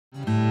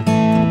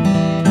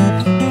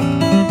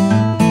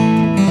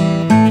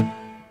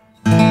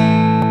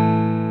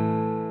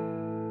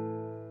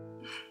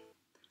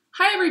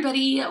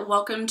everybody,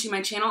 welcome to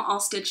my channel, All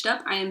Stitched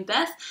Up. I am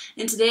Beth,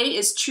 and today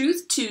is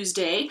Truth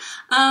Tuesday.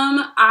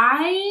 I'm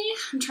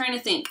trying to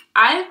think.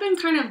 I've been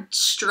kind of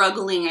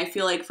struggling, I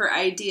feel like, for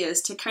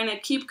ideas to kind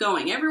of keep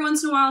going. Every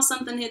once in a while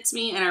something hits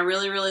me and I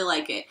really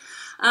like it.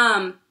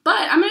 But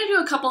I'm going to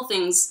do a couple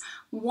things.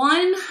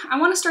 One, I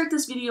want to start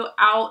this video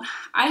out.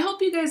 I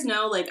hope you guys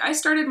know, like, I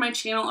started my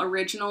channel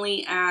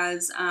originally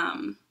as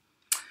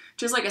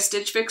just like a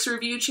Stitch Fix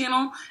review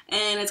channel,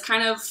 and it's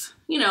kind of,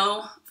 you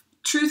know,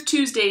 Truth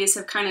Tuesdays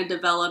have kind of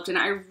developed, and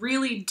I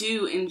really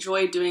do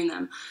enjoy doing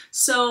them.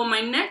 So my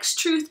next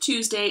Truth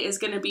Tuesday is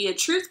going to be a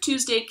Truth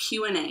Tuesday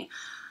Q&A.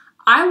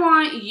 I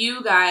want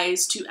you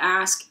guys to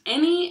ask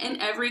any and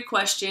every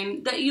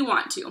question that you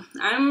want to.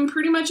 I'm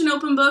pretty much an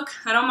open book.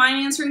 I don't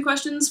mind answering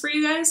questions for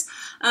you guys.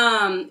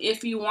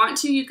 If you want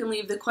to, you can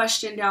leave the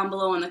question down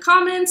below in the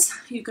comments.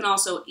 You can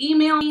also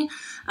email me.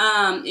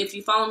 If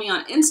you follow me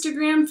on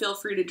Instagram, feel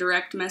free to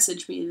direct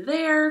message me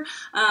there.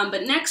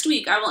 But next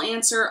week, I will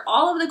answer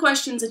all of the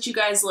questions that you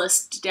guys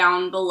list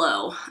down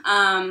below.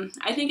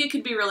 I think it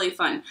could be really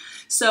fun.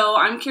 So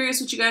I'm curious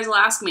what you guys will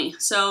ask me.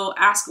 So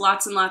ask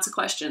lots and lots of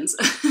questions.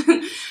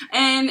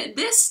 And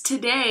this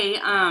today,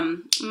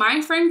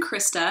 my friend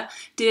Krista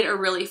did a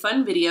really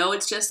fun video.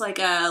 It's just like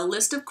a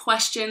list of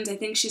questions. I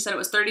think she said it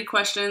was 30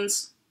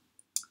 questions.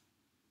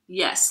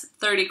 Yes,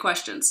 30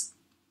 questions.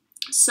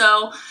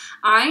 So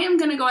I am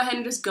going to go ahead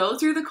and just go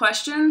through the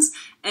questions,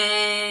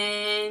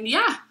 and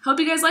yeah, hope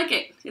you guys like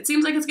it. It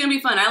seems like it's going to be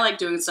fun. I like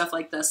doing stuff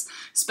like this,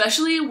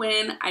 especially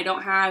when I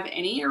don't have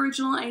any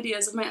original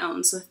ideas of my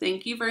own. So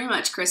thank you very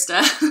much,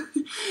 Krista.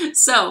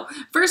 So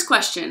first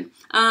question,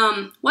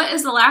 what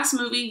is the last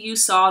movie you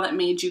saw that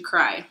made you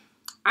cry?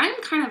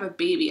 I'm kind of a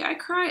baby. I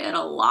cry at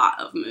a lot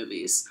of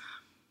movies.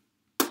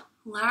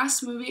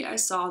 Last movie I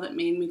saw that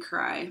made me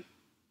cry.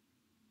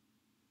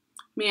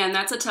 Man,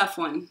 that's a tough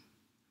one.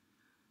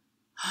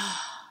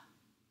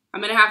 I'm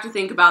going to have to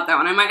think about that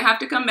one. I might have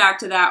to come back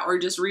to that or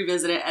just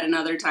revisit it at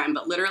another time.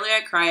 But literally,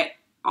 I cry at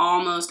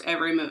almost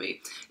every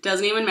movie.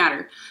 Doesn't even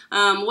matter.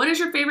 What is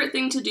your favorite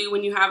thing to do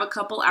when you have a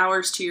couple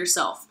hours to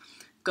yourself?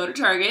 Go to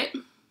Target.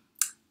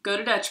 Go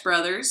to Dutch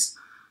Brothers.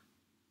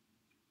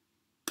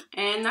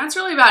 And that's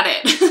really about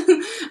it.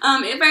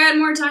 If I had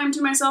more time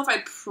to myself,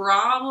 I'd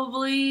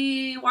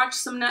probably watch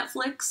some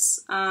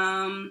Netflix.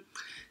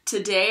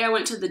 Today I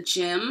went to the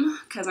gym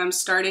because I'm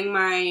starting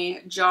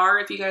my jar.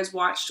 If you guys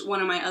watched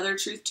one of my other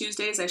Truth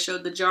Tuesdays, I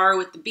showed the jar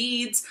with the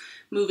beads,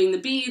 moving the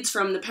beads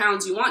from the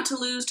pounds you want to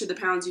lose to the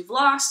pounds you've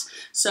lost.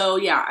 So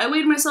yeah, I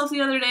weighed myself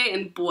the other day,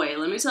 and boy,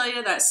 let me tell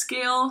you, that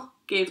scale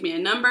gave me a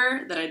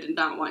number that I did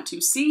not want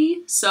to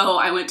see. So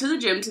I went to the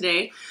gym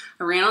today.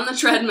 I ran on the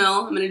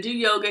treadmill. I'm going to do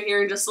yoga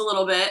here in just a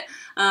little bit.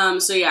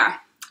 So yeah.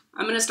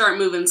 I'm going to start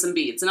moving some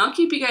beads, and I'll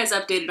keep you guys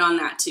updated on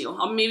that too.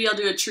 Maybe I'll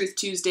do a Truth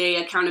Tuesday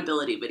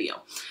accountability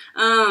video.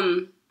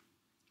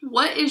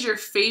 What is your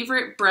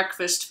favorite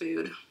breakfast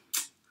food?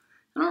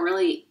 I don't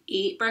really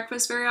eat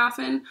breakfast very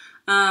often,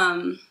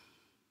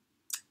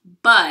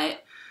 but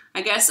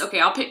I guess, okay,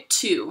 I'll pick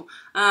two.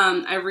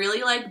 I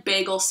really like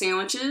bagel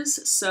sandwiches,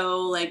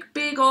 so like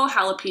bagel,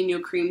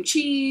 jalapeno cream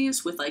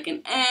cheese with like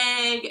an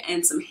egg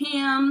and some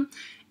ham,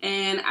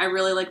 and I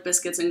really like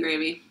biscuits and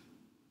gravy.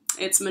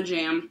 It's my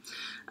jam.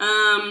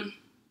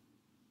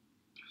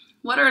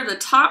 What are the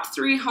top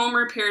 3 home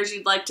repairs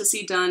you'd like to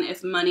see done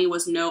if money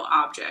was no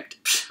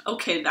object?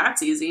 Okay,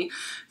 that's easy.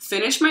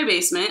 Finish my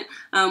basement.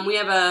 We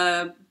have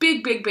a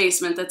big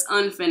basement that's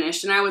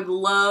unfinished, and I would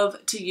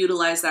love to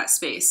utilize that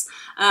space.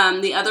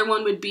 The other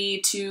one would be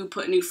to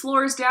put new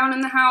floors down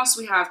in the house.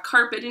 We have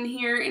carpet in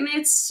here, and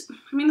it's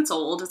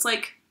old. It's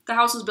like the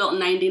house was built in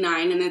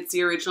 '99, and it's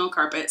the original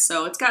carpet,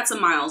 so it's got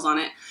some miles on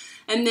it.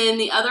 And then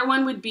the other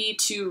one would be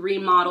to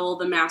remodel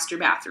the master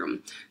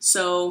bathroom.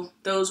 So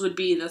those would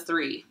be the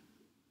 3.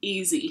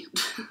 Easy.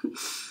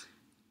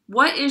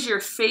 What is your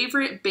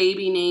favorite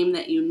baby name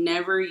that you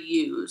never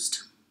used?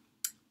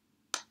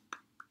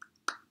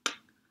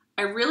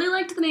 I really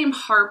liked the name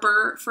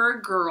Harper for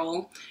a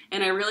girl,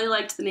 and I really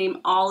liked the name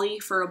Ollie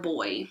for a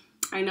boy.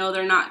 I know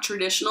they're not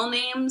traditional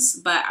names,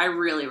 but I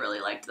really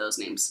liked those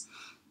names.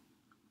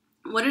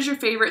 What is your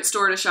favorite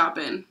store to shop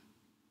in?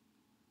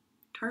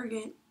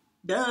 Target.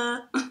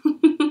 Duh.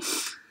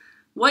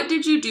 What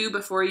did you do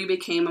before you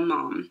became a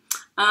mom?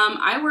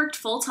 I worked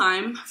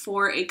full-time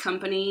for a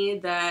company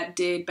that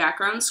did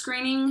background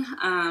screening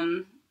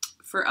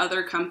for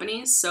other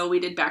companies. So we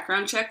did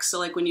background checks. So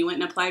like when you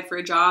went and applied for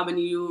a job and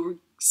you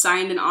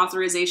signed an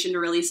authorization to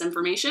release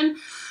information,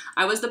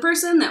 I was the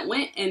person that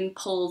went and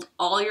pulled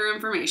all your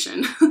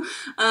information.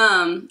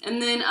 And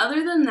then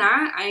other than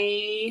that,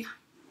 I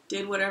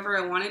did whatever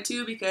I wanted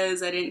to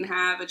because I didn't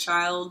have a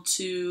child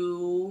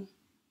to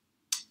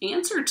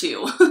answer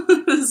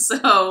to.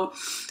 So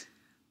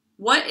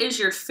what is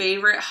your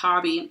favorite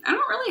hobby? I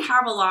don't really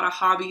have a lot of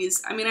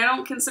hobbies. I mean, I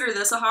don't consider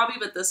this a hobby,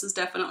 but this is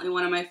definitely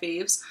one of my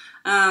faves.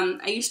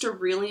 I used to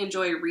really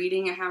enjoy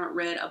reading. I haven't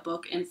read a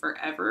book in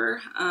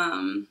forever.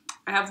 I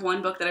have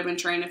one book that I've been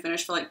trying to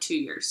finish for like 2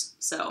 years.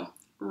 So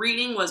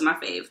reading was my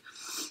fave.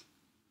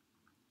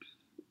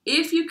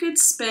 If you could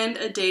spend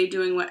a day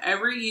doing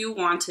whatever you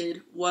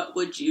wanted, what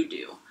would you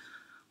do?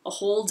 A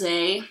whole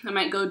day. I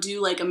might go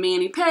do like a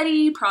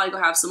mani-pedi, probably go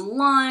have some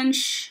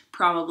lunch,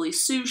 probably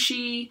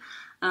sushi,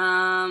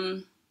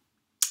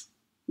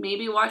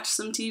 maybe watch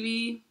some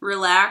TV,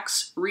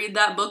 relax, read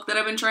that book that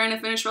I've been trying to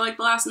finish for like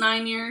the last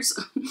 9 years.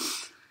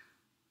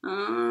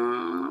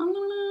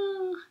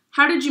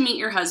 How did you meet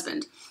your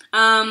husband?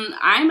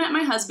 I met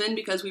my husband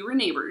because we were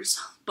neighbors.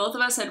 Both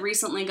of us had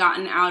recently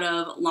gotten out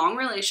of long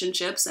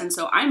relationships, and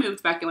so I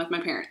moved back in with my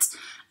parents.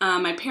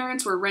 My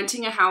parents were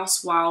renting a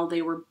house while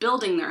they were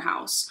building their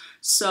house,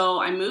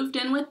 so I moved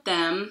in with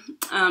them,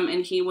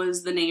 and he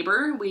was the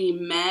neighbor. We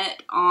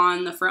met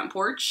on the front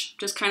porch,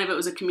 just kind of, it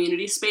was a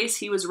community space.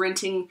 He was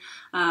renting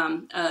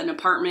an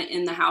apartment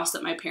in the house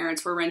that my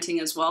parents were renting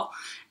as well,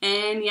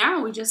 and yeah,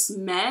 we just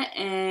met,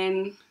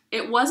 and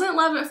it wasn't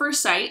love at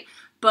first sight.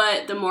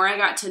 But the more I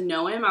got to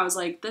know him, I was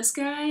like, this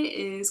guy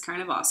is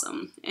kind of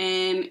awesome.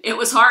 And it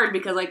was hard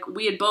because, like,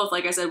 we had both,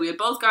 like I said, we had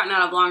both gotten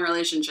out of long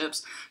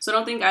relationships. So I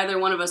don't think either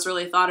one of us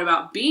really thought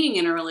about being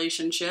in a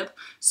relationship.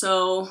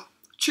 So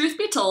truth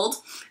be told,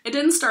 it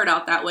didn't start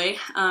out that way.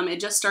 It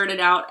just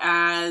started out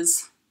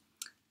as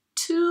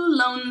two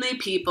lonely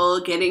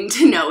people getting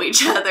to know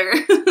each other.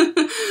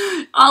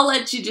 I'll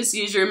let you just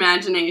use your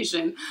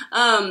imagination.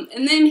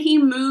 And then he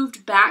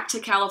moved back to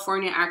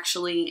California,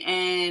 actually,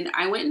 and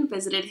I went and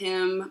visited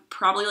him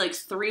probably like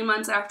 3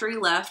 months after he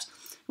left.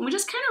 And we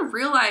just kind of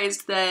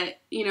realized that,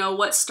 you know,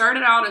 what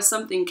started out as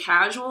something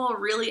casual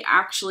really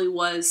actually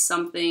was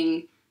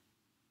something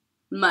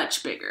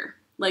much bigger.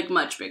 Like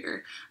much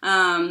bigger.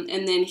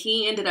 And then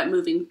he ended up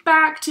moving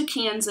back to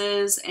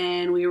Kansas,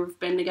 and we've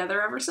been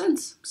together ever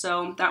since.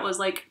 So that was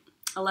like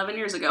 11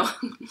 years ago.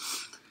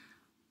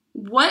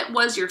 What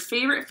was your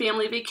favorite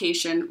family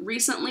vacation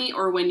recently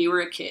or when you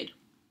were a kid?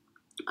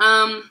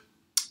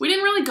 We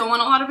didn't really go on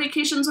a lot of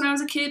vacations when I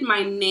was a kid.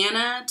 My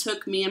Nana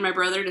took me and my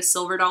brother to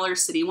Silver Dollar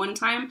City one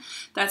time.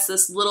 That's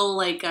this little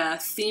like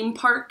theme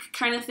park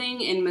kind of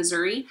thing in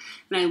Missouri,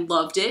 and I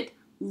loved it.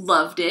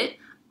 Loved it.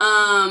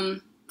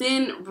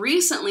 Then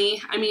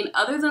recently, I mean,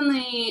 other than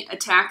the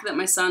attack that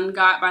my son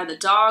got by the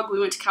dog, we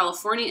went to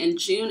California in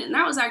June, and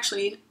that was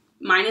actually,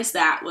 minus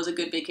that, was a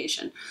good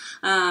vacation.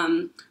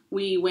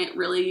 We went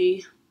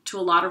really to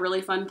a lot of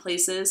really fun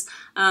places.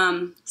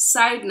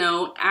 Side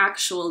note,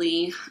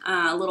 actually,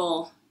 a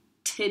little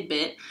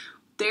tidbit,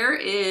 there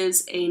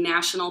is a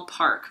national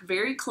park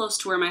very close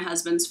to where my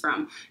husband's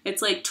from.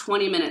 It's like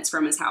 20 minutes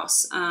from his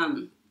house.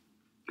 And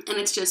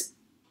it's just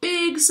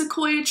big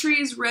sequoia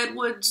trees,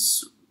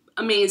 redwoods,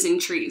 amazing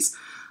trees.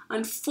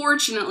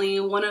 Unfortunately,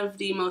 one of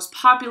the most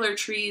popular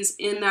trees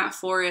in that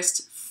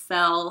forest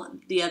fell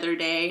the other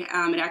day.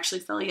 It actually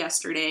fell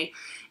yesterday,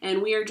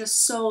 and we are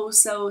just so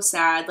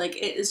sad. Like,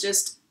 it is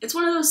just, it's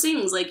one of those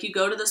things, like, you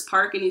go to this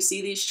park and you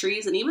see these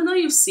trees, and even though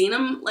you've seen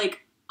them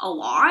like a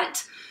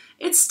lot,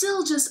 it's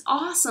still just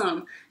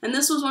awesome. And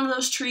this was one of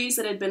those trees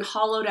that had been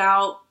hollowed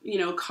out. You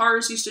know,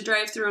 cars used to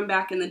drive through them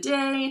back in the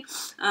day.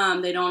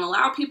 They don't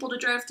allow people to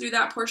drive through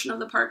that portion of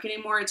the park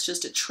anymore. It's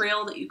just a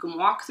trail that you can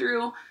walk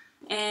through.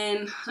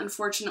 And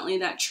unfortunately,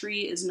 that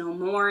tree is no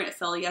more. It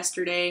fell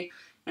yesterday,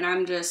 and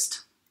I'm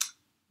just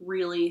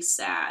really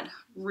sad.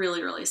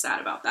 Really sad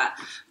about that.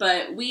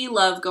 But we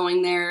love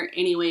going there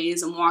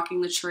anyways and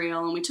walking the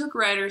trail, and we took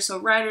Ryder, so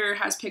Ryder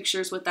has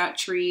pictures with that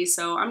tree,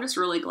 so I'm just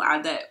really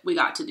glad that we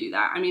got to do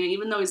that. I mean,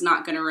 even though he's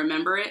not going to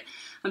remember it,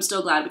 I'm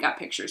still glad we got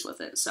pictures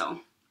with it.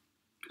 So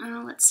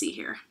let's see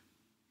here.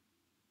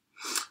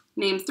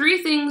 Name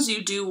 3 things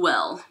you do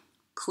well.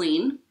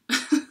 Clean.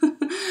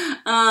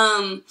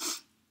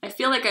 I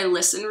feel like I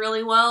listen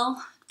really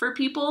well for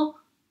people,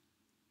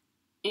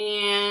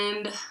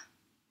 and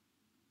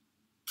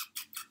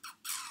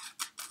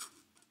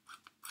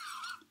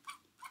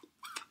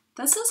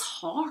this is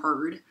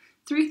hard.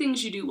 3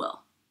 things you do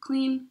well.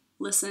 Clean,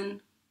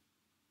 listen.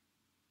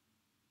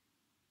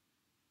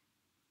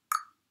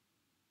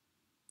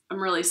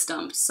 I'm really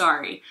stumped,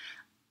 sorry.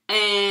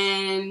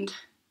 And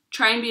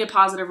try and be a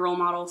positive role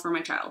model for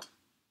my child.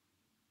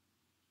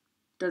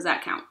 Does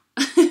that count?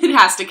 It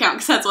has to count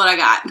because that's what I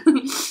got.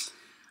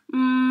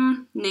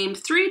 Name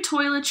 3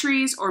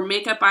 toiletries or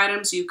makeup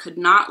items you could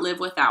not live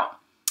without.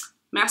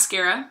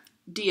 Mascara,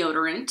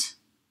 deodorant,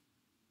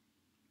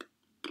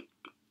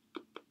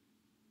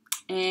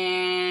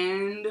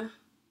 and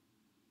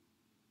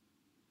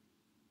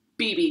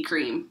BB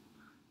cream.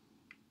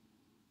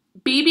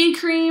 BB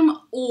cream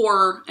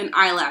or an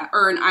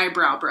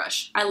eyebrow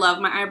brush. I love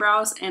my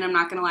eyebrows, and I'm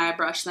not gonna lie, I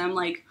brush them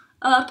like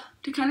up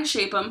to kind of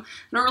shape them.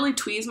 I don't really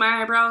tweeze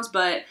my eyebrows,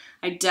 but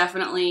I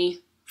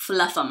definitely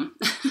fluff them.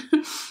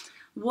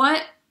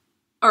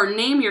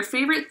 Name your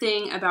favorite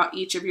thing about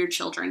each of your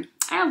children.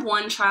 I have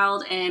one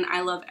child, and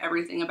I love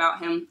everything about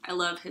him. I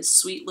love his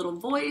sweet little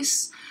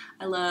voice.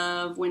 I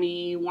love when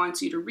he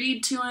wants you to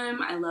read to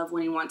him. I love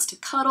when he wants to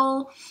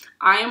cuddle.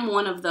 I am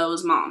one of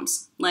those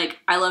moms. Like,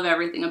 I love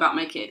everything about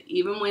my kid.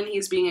 Even when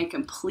he's being a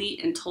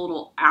complete and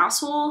total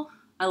asshole,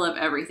 I love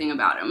everything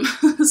about him.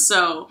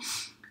 So,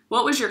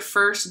 What was your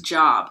first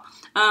job?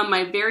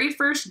 My very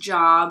first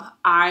job,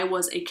 I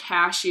was a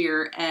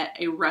cashier at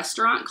a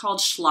restaurant called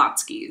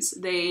Schlotsky's.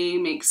 They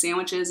make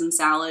sandwiches and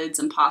salads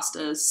and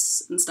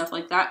pastas and stuff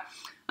like that.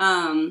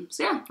 So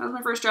yeah, that was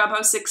my first job. I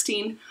was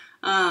 16.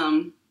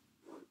 I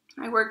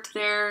worked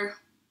there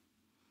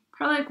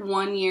probably like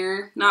 1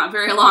 year, not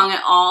very long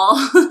at all.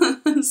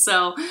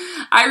 So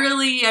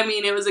I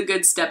mean, it was a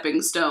good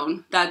stepping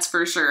stone, that's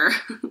for sure.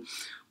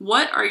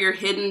 What are your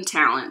hidden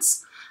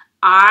talents?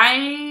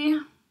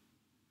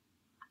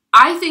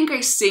 I think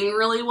I sing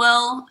really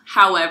well.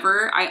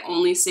 However, I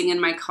only sing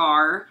in my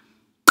car.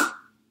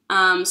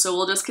 So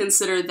we'll just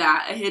consider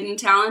that a hidden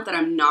talent that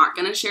I'm not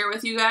going to share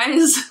with you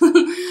guys. But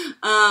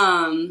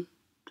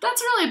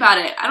that's really about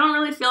it. I don't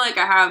really feel like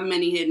I have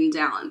many hidden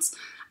talents.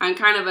 I'm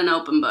kind of an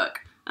open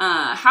book.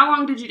 How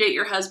long did you date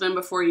your husband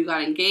before you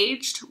got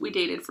engaged? We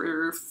dated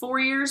for 4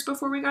 years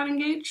before we got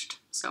engaged.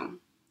 So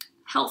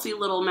healthy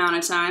little amount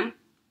of time.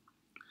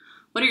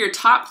 What are your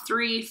top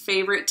 3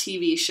 favorite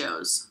TV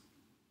shows?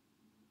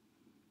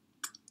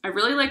 I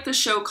really like the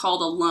show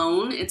called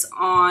Alone. It's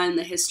on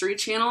the History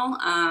Channel.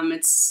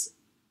 It's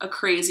a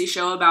crazy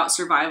show about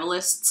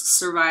survivalists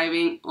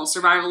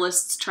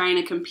trying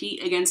to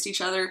compete against each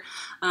other.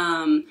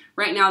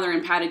 Right now they're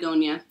in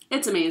Patagonia.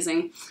 It's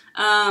amazing.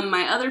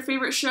 My other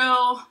favorite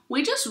show,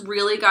 we just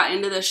really got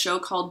into this show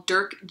called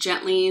Dirk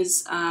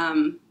Gently's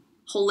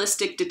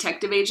Holistic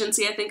Detective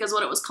Agency, I think is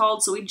what it was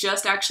called. So we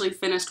just actually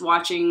finished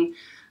watching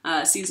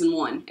season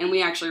 1, and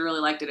we actually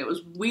really liked it. It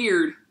was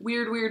weird,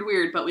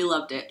 but we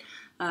loved it.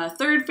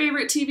 Third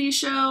favorite TV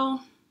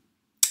show,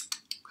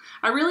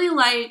 I really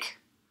like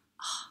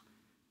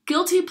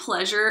guilty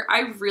pleasure. I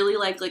really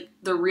like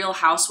the Real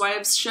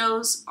Housewives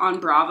shows on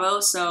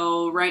Bravo.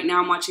 So right now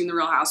I'm watching the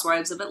Real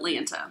Housewives of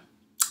Atlanta.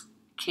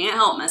 Can't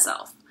help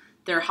myself.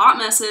 They're hot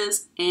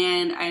messes,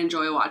 and I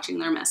enjoy watching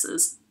their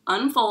messes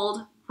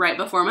unfold right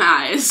before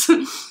my eyes.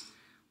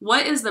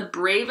 What is the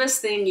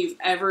bravest thing you've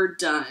ever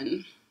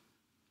done?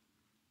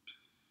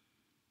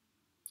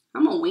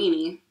 I'm a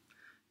weenie.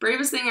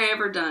 Bravest thing I've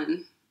ever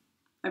done.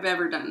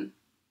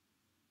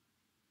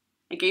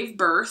 I gave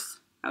birth.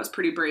 That was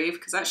pretty brave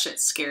because that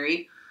shit's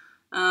scary.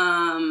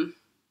 Gosh,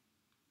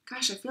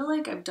 I feel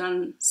like I've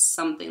done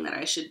something that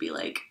I should be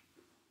like,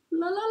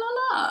 la la la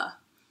la.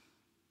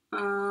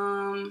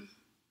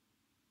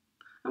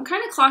 I'm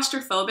kind of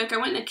claustrophobic. I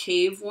went in a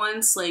cave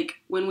once,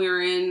 like when we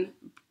were in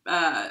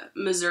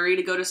Missouri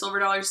to go to Silver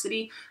Dollar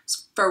City. I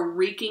was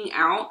freaking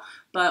out,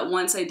 but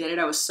once I did it,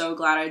 I was so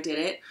glad I did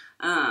it.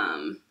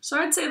 So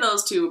I'd say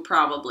those two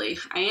probably.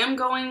 I am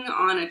going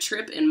on a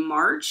trip in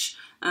March,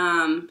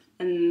 and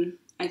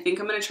I think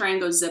I'm going to try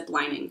and go zip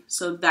lining.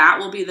 So that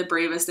will be the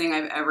bravest thing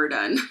I've ever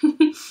done.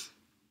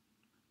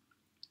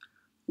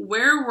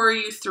 Where were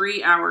you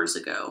 3 hours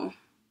ago?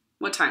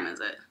 What time is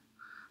it?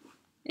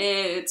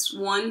 It's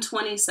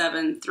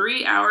 1:27.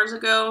 3 hours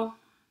ago,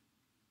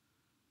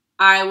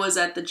 I was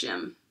at the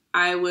gym.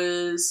 I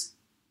was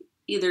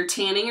either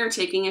tanning or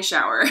taking a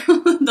shower.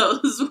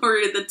 Those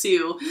were the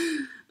two.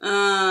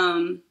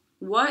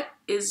 What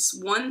is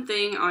one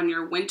thing on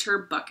your winter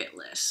bucket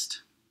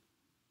list?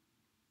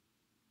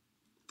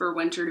 For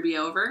winter to be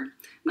over. I'm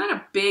not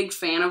a big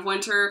fan of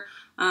winter.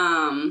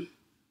 I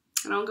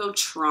don't go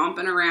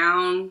tromping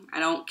around. I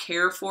don't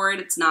care for it.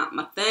 It's not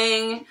my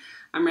thing.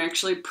 I'm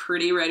actually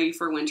pretty ready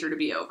for winter to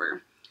be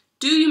over.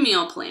 Do you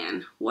meal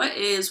plan? What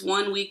is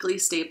one weekly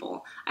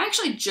staple? I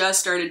actually just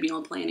started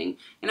meal planning,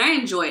 and I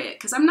enjoy it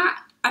because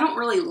I don't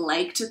really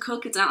like to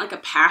cook. It's not like a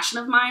passion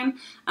of mine.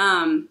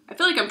 I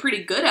feel like I'm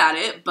pretty good at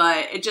it,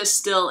 but it just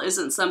still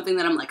isn't something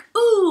that I'm like,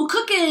 ooh,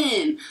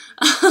 cooking.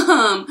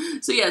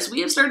 So yes,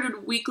 we have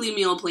started weekly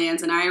meal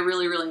plans, and I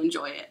really, really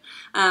enjoy it.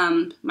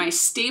 My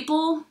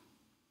staple,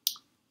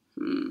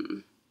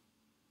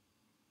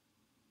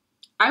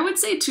 I would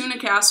say tuna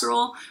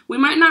casserole. We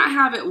might not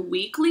have it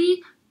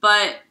weekly,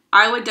 but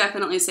I would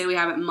definitely say we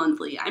have it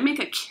monthly. I make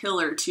a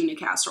killer tuna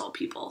casserole,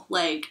 people.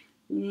 Like,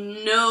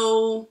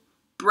 no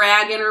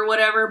bragging or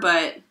whatever,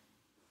 but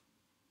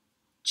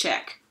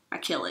check. I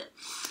kill it.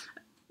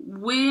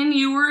 When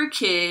you were a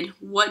kid,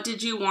 what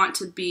did you want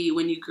to be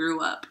when you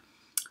grew up?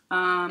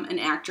 An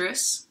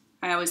actress.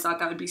 I always thought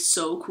that would be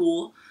so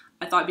cool.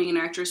 I thought being an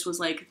actress was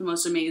like the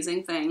most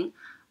amazing thing.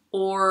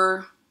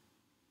 Or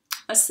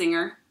a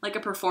singer, like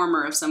a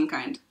performer of some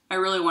kind. I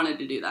really wanted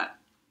to do that.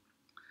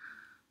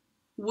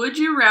 Would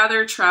you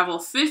rather travel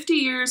 50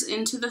 years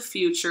into the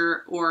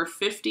future or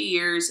 50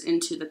 years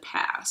into the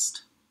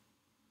past?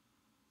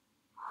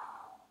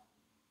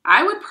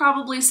 I would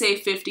probably say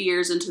 50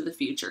 years into the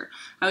future.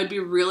 I would be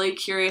really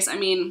curious. I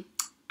mean,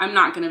 I'm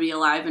not going to be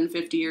alive in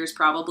 50 years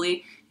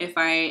probably. If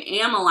I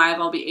am alive,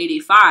 I'll be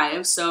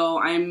 85, so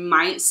I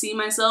might see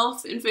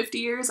myself in 50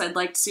 years. I'd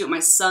like to see what my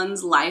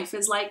son's life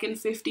is like in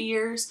 50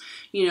 years,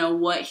 you know,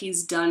 what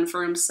he's done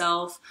for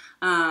himself.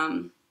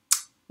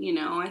 You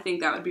know, I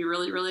think that would be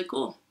really, really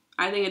cool.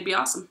 I think it'd be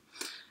awesome.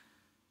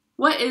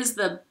 What has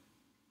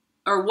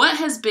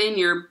been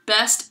your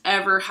best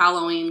ever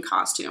Halloween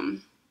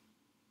costume?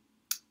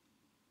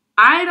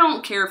 I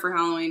don't care for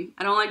Halloween.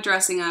 I don't like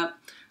dressing up.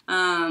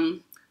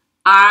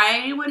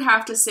 I would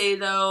have to say,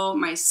 though,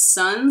 my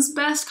son's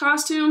best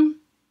costume,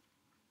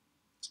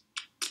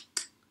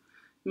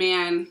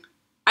 man,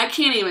 I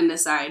can't even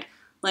decide.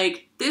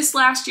 Like, this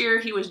last year,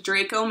 he was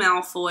Draco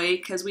Malfoy,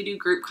 because we do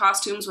group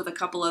costumes with a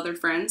couple other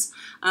friends.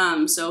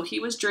 So he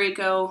was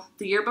Draco.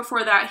 The year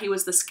before that, he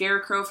was the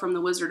Scarecrow from The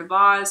Wizard of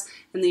Oz.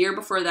 And the year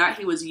before that,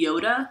 he was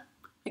Yoda.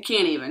 I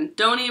can't even.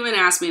 Don't even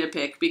ask me to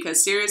pick,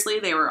 because seriously,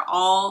 they were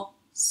all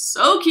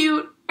so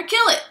cute. I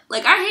kill it.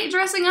 Like, I hate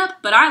dressing up,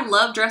 but I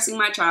love dressing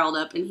my child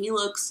up, and he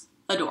looks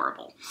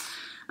adorable.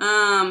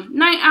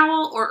 Night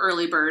owl or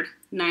early bird?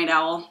 Night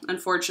owl,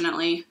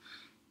 unfortunately.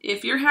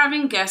 If you're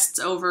having guests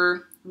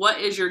over, what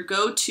is your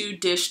go-to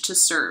dish to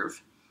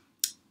serve?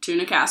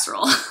 Tuna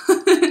casserole.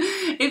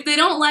 If they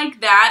don't like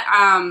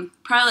that,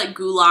 probably like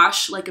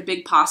goulash, like a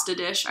big pasta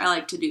dish. I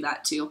like to do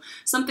that too.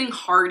 Something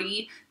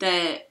hearty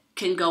that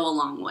can go a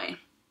long way.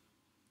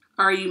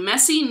 Are you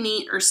messy,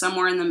 neat, or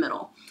somewhere in the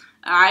middle?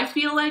 I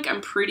feel like I'm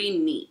pretty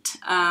neat.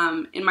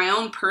 In my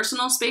own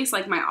personal space,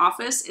 like my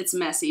office, it's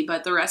messy,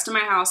 but the rest of my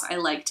house I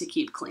like to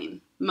keep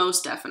clean.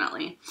 Most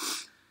definitely.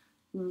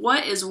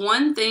 What is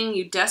one thing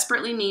you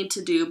desperately need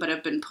to do but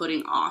have been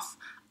putting off?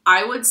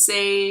 I would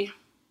say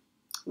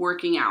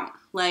working out.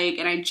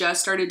 And I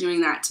just started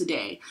doing that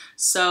today.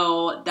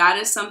 So that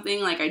is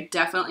something like I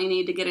definitely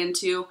need to get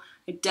into.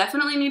 I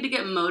definitely need to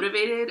get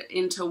motivated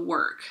into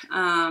work.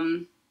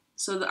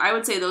 So I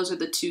would say those are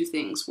the two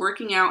things,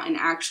 working out and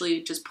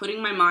actually just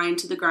putting my mind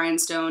to the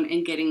grindstone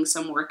and getting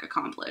some work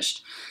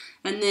accomplished.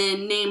 And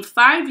then name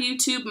 5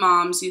 YouTube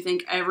moms you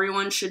think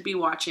everyone should be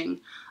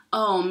watching.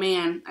 Oh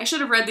man, I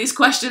should have read these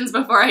questions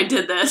before I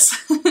did this.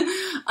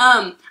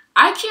 I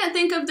can't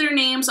think of their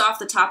names off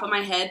the top of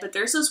my head, but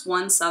there's this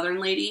one Southern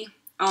lady.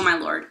 Oh my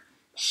Lord.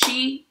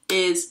 She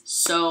is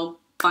so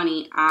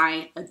funny.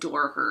 I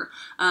adore her.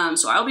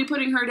 So I'll be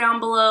putting her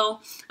down below.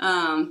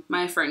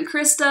 My friend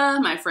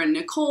Krista, my friend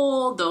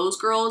Nicole, those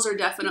girls are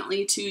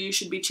definitely two you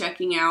should be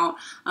checking out.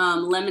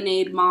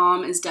 Lemonade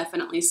Mom is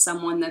definitely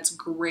someone that's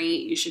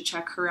great. You should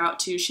check her out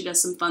too. She does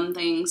some fun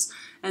things.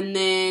 And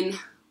then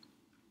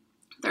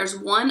there's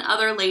one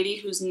other lady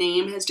whose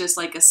name has just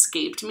like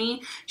escaped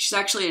me. She's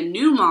actually a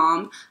new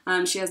mom.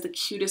 She has the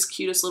cutest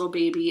little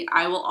baby.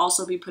 I will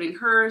also be putting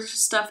her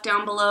stuff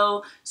down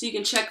below so you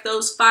can check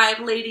those 5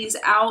 ladies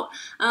out.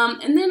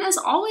 And then as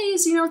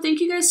always,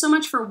 thank you guys so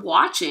much for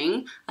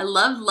watching. I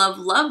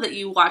love that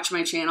you watch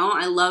my channel.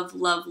 I love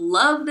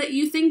that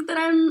you think that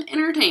I'm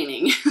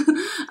entertaining.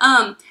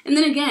 And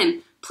then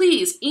again,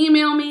 please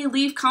email me,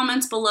 leave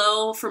comments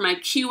below for my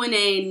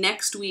Q&A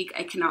next week.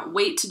 I cannot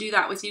wait to do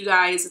that with you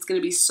guys. It's going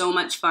to be so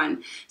much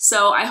fun.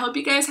 So I hope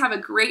you guys have a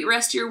great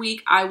rest of your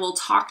week. I will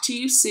talk to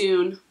you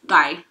soon.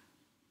 Bye.